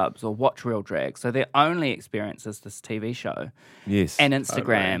go to clubs or watch real drag. So their only experience is this TV show. Yes. And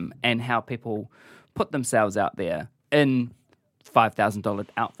Instagram and how people put themselves out there in $5,000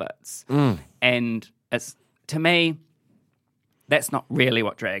 outfits. And it's, to me, that's not really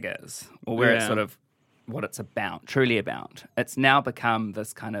what drag is, or where it's Yeah. sort of what it's about, truly about. It's now become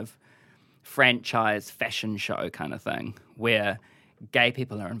this kind of franchise fashion show kind of thing where gay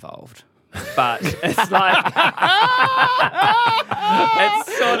people are involved. But it's like,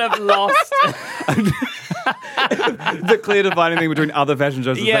 it's sort of lost. The clear dividing thing between other fashion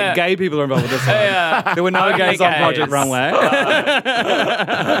shows is Yeah. that gay people are involved with this one. Yeah. There were no Only gays on Project gays. Runway.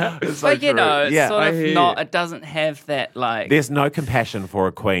 But you know, it's Yeah, sort I of hear not, you. it doesn't have that like, There's no compassion for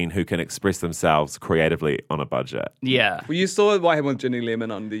a queen who can express themselves creatively on a budget. yeah. Well, you saw what happened with Ginny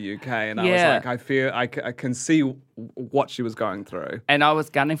Lemon on the UK, and I was Yeah. like, I feel I can see what she was going through. And I was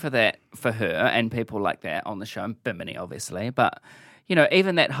gunning for that for her and people like that on the show, and Bimini obviously, but you know,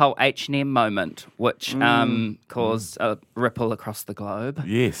 even that whole H&M moment, which caused a ripple across the globe.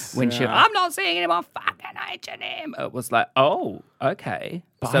 Yes. When she, I'm not seeing any more fucking H&M. It was like, oh, okay.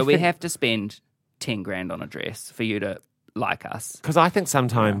 But So I we think- have to spend 10 grand on a dress for you to like us. Because I think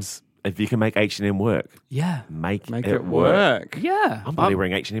sometimes if you can make H&M work, Yeah. make Make it it work. Yeah. I'm bloody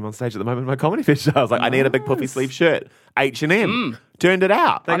wearing H&M on stage at the moment in my comedy festival. I was like, I need a big puffy sleeve shirt. H&M. Turned it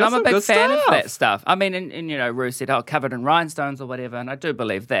out. They And got I'm a some big good fan of stuff. that stuff. I mean, and you know, Rue said, oh, covered in rhinestones or whatever, and I do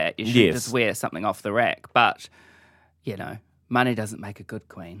believe that. You should Yes. just wear something off the rack. But, you know, money doesn't make a good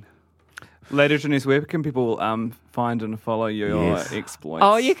queen. Lady Trinice, where can people find and follow your Yes. exploits?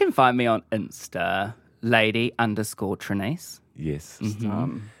 Oh, you can find me on Insta, lady_Trinice. Yes.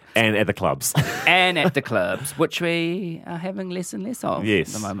 And at the clubs. and at the clubs, which we are having less and less of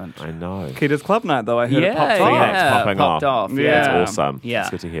Yes. at the moment. I know. Kita's Club Night, though. I heard it popped yeah, off. Phoenix popping popped off. Yeah. Yeah, That's awesome. Yeah, It's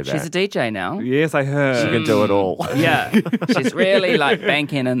good to hear that. She's a DJ now. Yes, I heard. You can do it all. Yeah, she's really like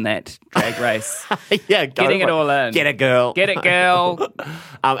banking in that drag race. Yeah, go Getting for it all in. Get it, girl. Get it, girl.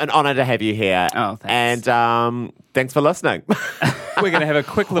 An honour to have you here. Oh, thanks. And thanks for listening. We're going to have a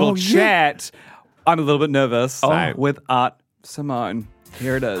quick little chat. I'm a little bit nervous Same. with Art Simone.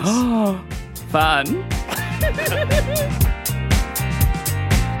 Here it is. Fun.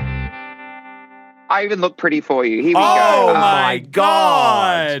 I even look pretty for you. Here we Oh, go. my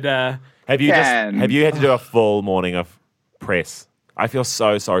God. Have you Ken. have you had to do a full morning of press? I feel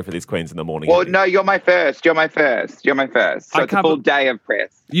so sorry for these queens in the morning. Well, no, you're my first. You're my first. You're my first. So I it's a can't full be- day of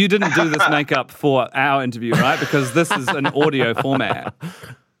press. You didn't do this makeup for our interview, right? Because this is an audio format.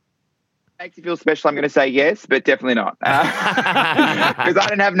 Makes you feel special, I'm going to say yes, but definitely not. Because I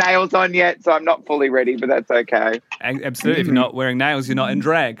don't have nails on yet, so I'm not fully ready, but that's okay. Absolutely. If you're not wearing nails, you're not in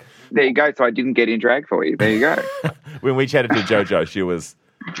drag. There you go. So I didn't get in drag for you. There you go. When we chatted to JoJo, she was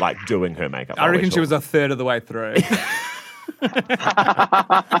like doing her makeup. I reckon she was a third of the way through.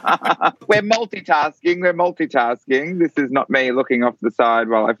 We're multitasking. We're multitasking. This is not me looking off the side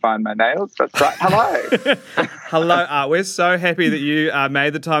while I find my nails. That's right. Hello. Hello, Art. We're so happy that you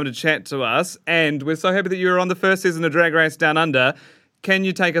made the time to chat to us, and we're so happy that you were on the first season of Drag Race Down Under. Can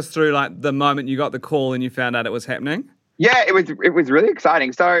you take us through like the moment you got the call and you found out it was happening? Yeah, it was really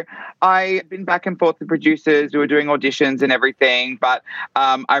exciting. So I've been back and forth with producers. We were doing auditions and everything. But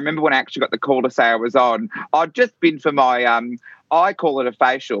I remember when I actually got the call to say I was on, I'd just been for my, I call it a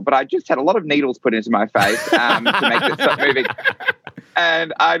facial, but I just had a lot of needles put into my face to make it stop moving.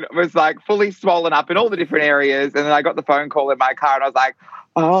 And I was like fully swollen up in all the different areas. And then I got the phone call in my car and I was like,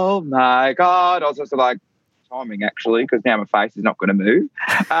 oh my God. I was just like, timing actually, because now my face is not going to move.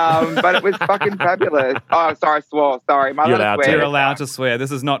 But it was fucking fabulous. Oh, sorry, I swore. Sorry. You're allowed to. You're allowed to swear. This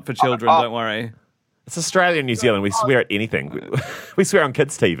is not for children, don't worry. It's Australia and New Zealand. We swear at anything. We swear on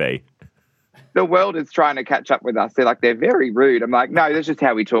kids' TV. The world is trying to catch up with us. They're very rude. I'm like, no, that's just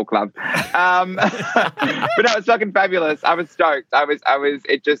how we talk, love. But no, it was fucking fabulous. I was stoked.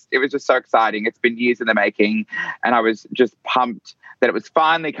 It was just so exciting. It's been years in the making, and I was just pumped that it was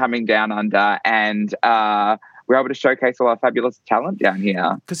finally coming down under, and we're able to showcase all our fabulous talent down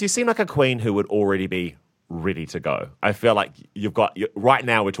here. Because you seem like a queen who would already be ready to go. I feel like right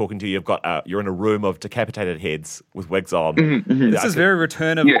now we're talking to you, you're in a room of decapitated heads with wigs on. This is very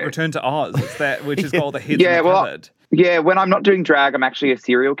Return to Oz. It's that which is called the heads in the cupboard. Yeah, when I'm not doing drag, I'm actually a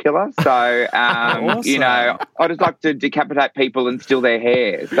serial killer. So, Awesome. you know, I just like to decapitate people and steal their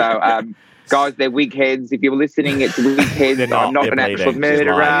hair. So, guys, they're wig heads. If you're listening, it's wig heads. They're not. I'm not They're an actual bleeding. She's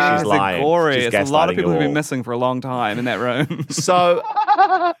murderer. lying. She's It's lying. gory. She's It's a lot of gaslighting people you who've been all. missing for a long time in that room. So,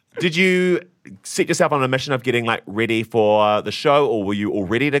 did you set yourself on a mission of getting like ready for the show, or were you all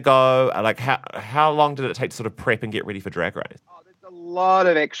ready to go? Like, how long did it take to sort of prep and get ready for Drag Race? A lot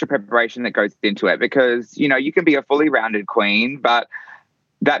of extra preparation that goes into it because, you know, you can be a fully rounded queen, but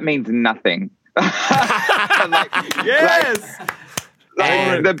that means nothing. Yes!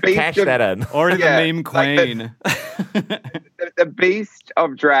 And the beast cash of, that in. Already Yeah, the meme like queen. the beast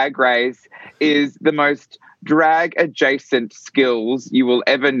of Drag Race is the most drag adjacent skills you will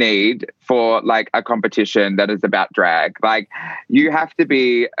ever need for like a competition that is about drag. Like, you have to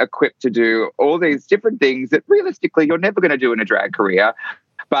be equipped to do all these different things that realistically you're never going to do in a drag career,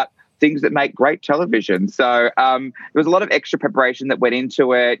 but things that make great television. So there was a lot of extra preparation that went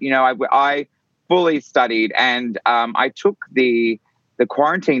into it. You know, I fully studied, and I took the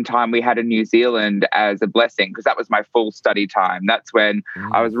quarantine time we had in New Zealand as a blessing, because that was my full study time. That's when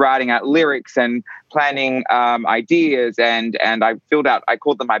I was writing out lyrics and planning ideas, and I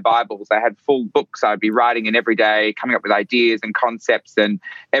called them my Bibles. I had full books I'd be writing in every day, coming up with ideas and concepts and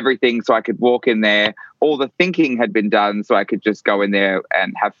everything, so I could walk in there. All the thinking had been done, so I could just go in there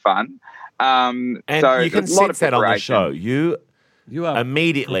and have fun. And So you can there's a lot of sense that on the preparation. show. You are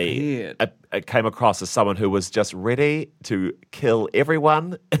immediately prepared. came across as someone who was just ready to kill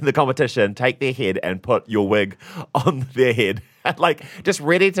everyone in the competition, take their head and put your wig on their head. Like, just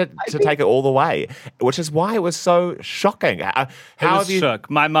ready to take it all the way, which is why it was so shocking. How I have was you... shook.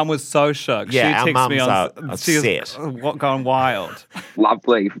 My mum was so shook. Yeah, our she texted me mums on. are She was upset. gone wild.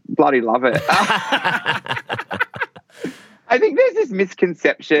 Lovely. Bloody love it. I think there's this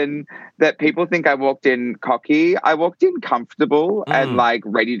misconception that people think I walked in cocky. I walked in comfortable and like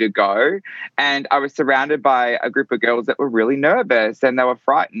ready to go. And I was surrounded by a group of girls that were really nervous and they were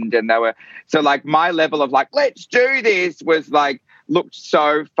frightened, and so like my level of like, let's do this was like, looked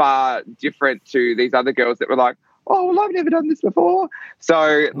so far different to these other girls that were like, oh, well, I've never done this before.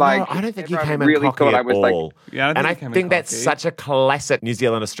 So, like, no, I don't think you everyone came in really cocky thought at I was all. like, Yeah, I don't and I think you came in think that's cocky. such a classic New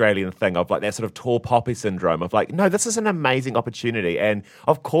Zealand Australian thing of like that sort of tall poppy syndrome of like, no, this is an amazing opportunity, and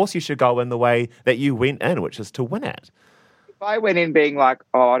of course you should go in the way that you went in, which is to win it. if I went in being like,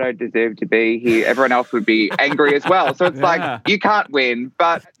 oh, I don't deserve to be here, everyone else would be angry as well. So it's Yeah. like, you can't win.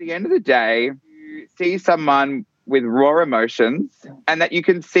 But at the end of the day, you see someone with raw emotions, and that you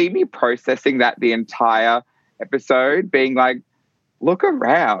can see me processing that the entire episode, being like, look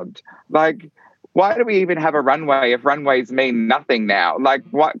around. Like, why do we even have a runway if runways mean nothing now? Like,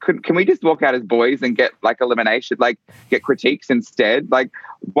 what can we just walk out as boys and get like elimination, like get critiques instead? Like,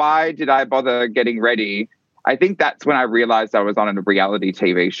 why did I bother getting ready? I think that's when I realized I was on a reality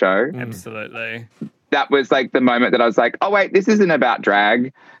TV show. Absolutely. That was like the moment that I was like, oh, wait, this isn't about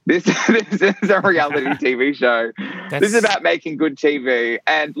drag. This is a reality TV show. This is about making good TV.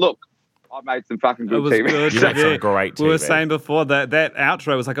 And look, I made some fucking It good was TV. good. You made some Yeah. great We were TV. saying before that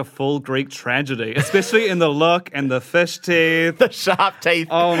outro was like a full Greek tragedy, especially in the look and the fish teeth. The sharp teeth.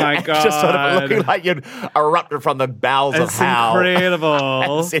 Oh, my and just sort of God. looking like you'd erupted from the bowels of It's hell.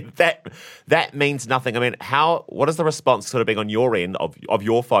 incredible. And said that means nothing. I mean, what is the response sort of being on your end of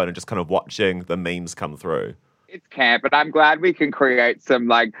your phone and just kind of watching the memes come through? It's camp, and I'm glad we can create some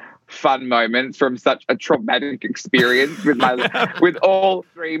like fun moments from such a traumatic experience with all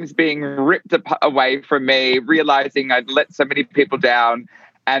dreams being ripped away from me, realizing I'd let so many people down,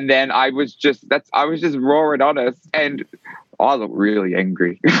 and then I was just raw and honest, and I look really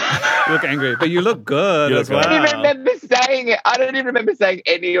angry. You look angry, but you look good You look as good. well. I don't even remember saying it. I don't even remember saying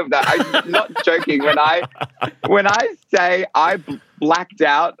any of that. I'm not joking. When I say I blacked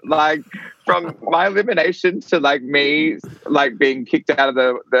out, like from my elimination to like me, like being kicked out of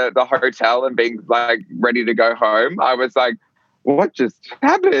the hotel and being like ready to go home, I was like, what just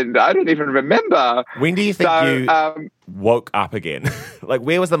happened? I don't even remember. When do you think So, you woke up again? Like,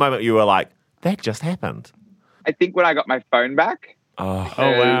 where was the moment you were like, that just happened? I think when I got my phone back, Oh,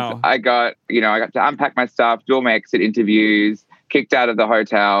 Oh, wow. I got to unpack my stuff, do all my exit interviews, kicked out of the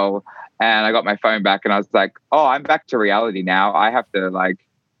hotel, and I got my phone back, and I was like, oh, I'm back to reality now. I have to like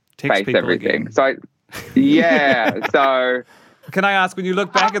Text face people everything. again. So so Can I ask, when you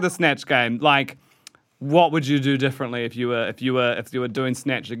look back at the Snatch game, like, what would you do differently if you were doing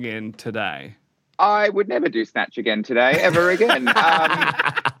Snatch again today? I would never do Snatch again today, ever again.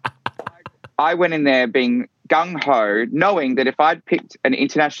 I went in there being gung-ho, knowing that if I'd picked an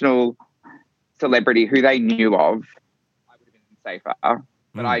international celebrity who they knew of, I would have been safer.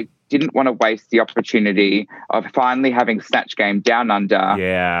 But I didn't want to waste the opportunity of finally having Snatch Game down under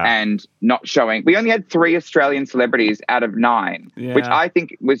yeah. and not showing. We only had 3 Australian celebrities out of 9, which Yeah. I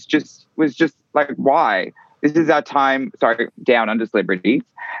think was just like, why? This is our time. Sorry, down under celebrities.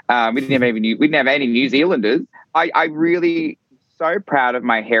 We didn't have any New Zealanders. I really so proud of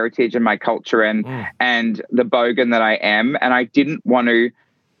my heritage and my culture and the bogan that I am, and I didn't want to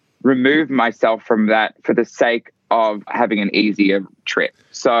remove myself from that for the sake of having an easier trip.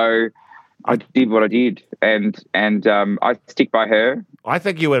 So I did what I did, and I stick by her. I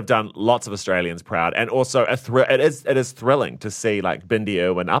think you would have done lots of Australians proud, and also it is thrilling to see like Bindi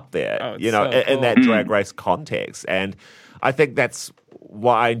Irwin up there, Oh, it's you know, so in cool. that drag race context. And I think that's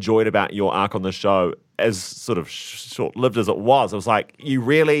what I enjoyed about your arc on the show, as sort of short-lived as it was. It was like you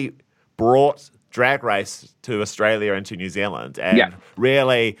really brought drag race to Australia and to New Zealand, and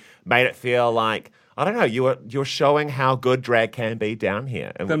really made it feel like, I don't know, you're showing how good drag can be down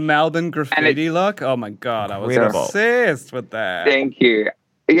here. And The Melbourne graffiti look? Oh, my God. I was Incredible. obsessed with that. Thank you.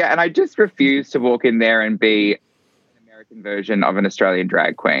 Yeah, and I just refuse to walk in there and be an American version of an Australian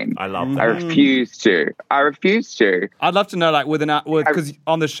drag queen. I love I that. refuse to. I'd love to know, like, because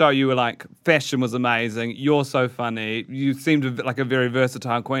on the show you were like, fashion was amazing. You're so funny. You seemed like a very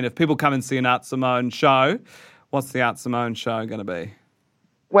versatile queen. If people come and see an Art Simone show, what's the Art Simone show going to be?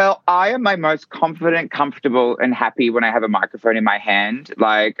 Well, I am my most confident, comfortable, and happy when I have a microphone in my hand.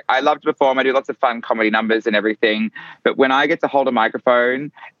 Like, I love to perform. I do lots of fun comedy numbers and everything. But when I get to hold a microphone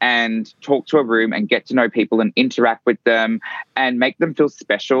and talk to a room and get to know people and interact with them and make them feel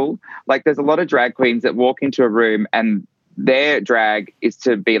special, like there's a lot of drag queens that walk into a room and their drag is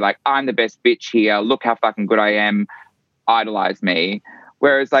to be like, I'm the best bitch here. Look how fucking good I am. Idolize me.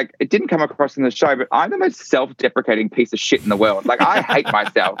 Whereas, like, it didn't come across in the show, but I'm the most self-deprecating piece of shit in the world. Like, I hate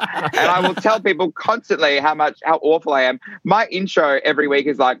myself. And I will tell people constantly how awful I am. My intro every week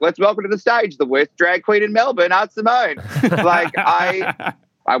is like, let's welcome to the stage the worst drag queen in Melbourne, Art Simone. Like,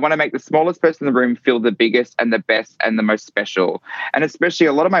 I want to make the smallest person in the room feel the biggest and the best and the most special. And especially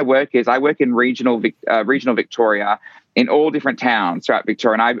a lot of my work is I work in regional Victoria in all different towns throughout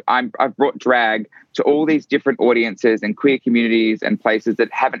Victoria. And I've brought drag to all these different audiences and queer communities and places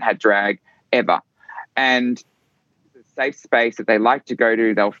that haven't had drag ever. And it's a safe space that they like to go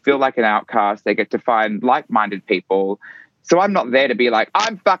to. They'll feel like an outcast. They get to find like-minded people. So I'm not there to be like,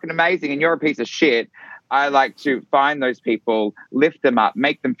 I'm fucking amazing and you're a piece of shit. I like to find those people, lift them up,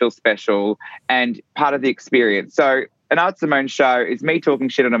 make them feel special and part of the experience. So an Art Simone show is me talking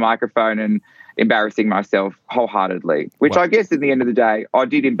shit on a microphone and embarrassing myself wholeheartedly, which I guess at the end of the day, I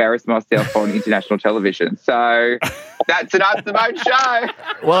did embarrass myself on international television. So that's an Art Simone show.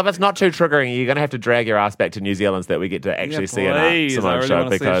 Well, if it's not too triggering, you're going to have to drag your ass back to New Zealand so that we get to actually see an Art Simone show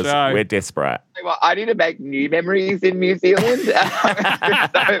because we're desperate. Well, I need to make new memories in New Zealand.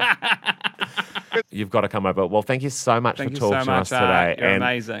 You've got to come over. Well, thank you so much for talking to us today. You're and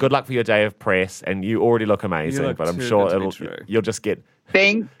amazing. Good luck for your day of press. And you already look amazing, but I'm sure you'll just get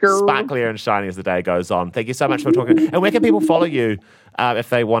sparklier and shiny as the day goes on. Thank you so much for talking. And where can people follow you if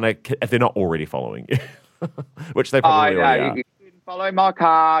they're not already following you? Which they probably already are. You can follow my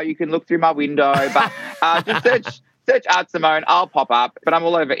car. You can look through my window. But just search Art Simone. I'll pop up. But I'm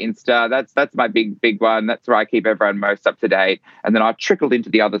all over Insta. That's my big one. That's where I keep everyone most up to date. And then I've trickled into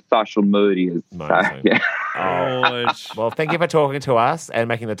the other social medias. So, yeah. Well, thank you for talking to us and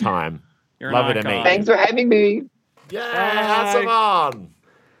making the time. Love it, Amy. Thanks for having me. Yeah, Art Simone.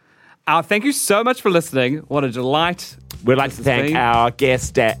 Thank you so much for listening. What a delight. We'd like to thank our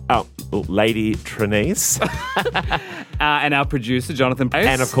guest, Lady Trinice. And our producer, Jonathan Pace.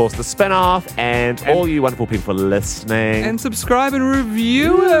 And, of course, the spin-off and all you wonderful people for listening. And subscribe and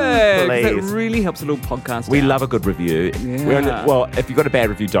review it. Please. That really helps a little podcast We out. love a good review. Yeah. Well, if you've got a bad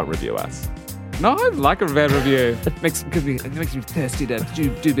review, don't review us. No, I like a bad review. It makes me thirsty to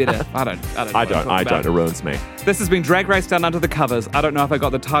do better. I don't. It ruins me. This has been Drag Race Down Under the Covers. I don't know if I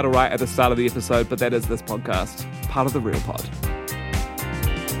got the title right at the start of the episode, but that is this podcast. Part of the Real Pod.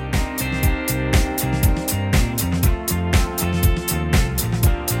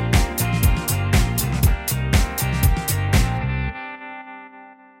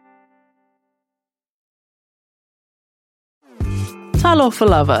 Talo for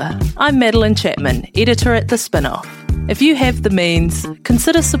Lover. I'm Madeline Chapman, editor at The Spinoff. If you have the means,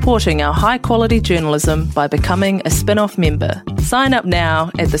 consider supporting our high-quality journalism by becoming a Spinoff member. Sign up now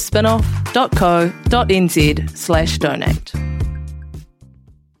at thespinoff.co.nz/donate.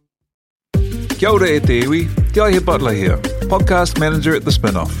 Kia ora e te iwi, Te Aihe Butler here, podcast manager at The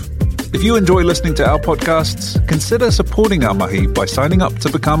Spinoff. If you enjoy listening to our podcasts, consider supporting our mahi by signing up to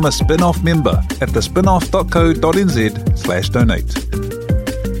become a Spinoff member at thespinoff.co.nz/donate.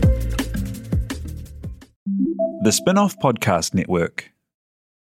 The Spinoff Podcast Network.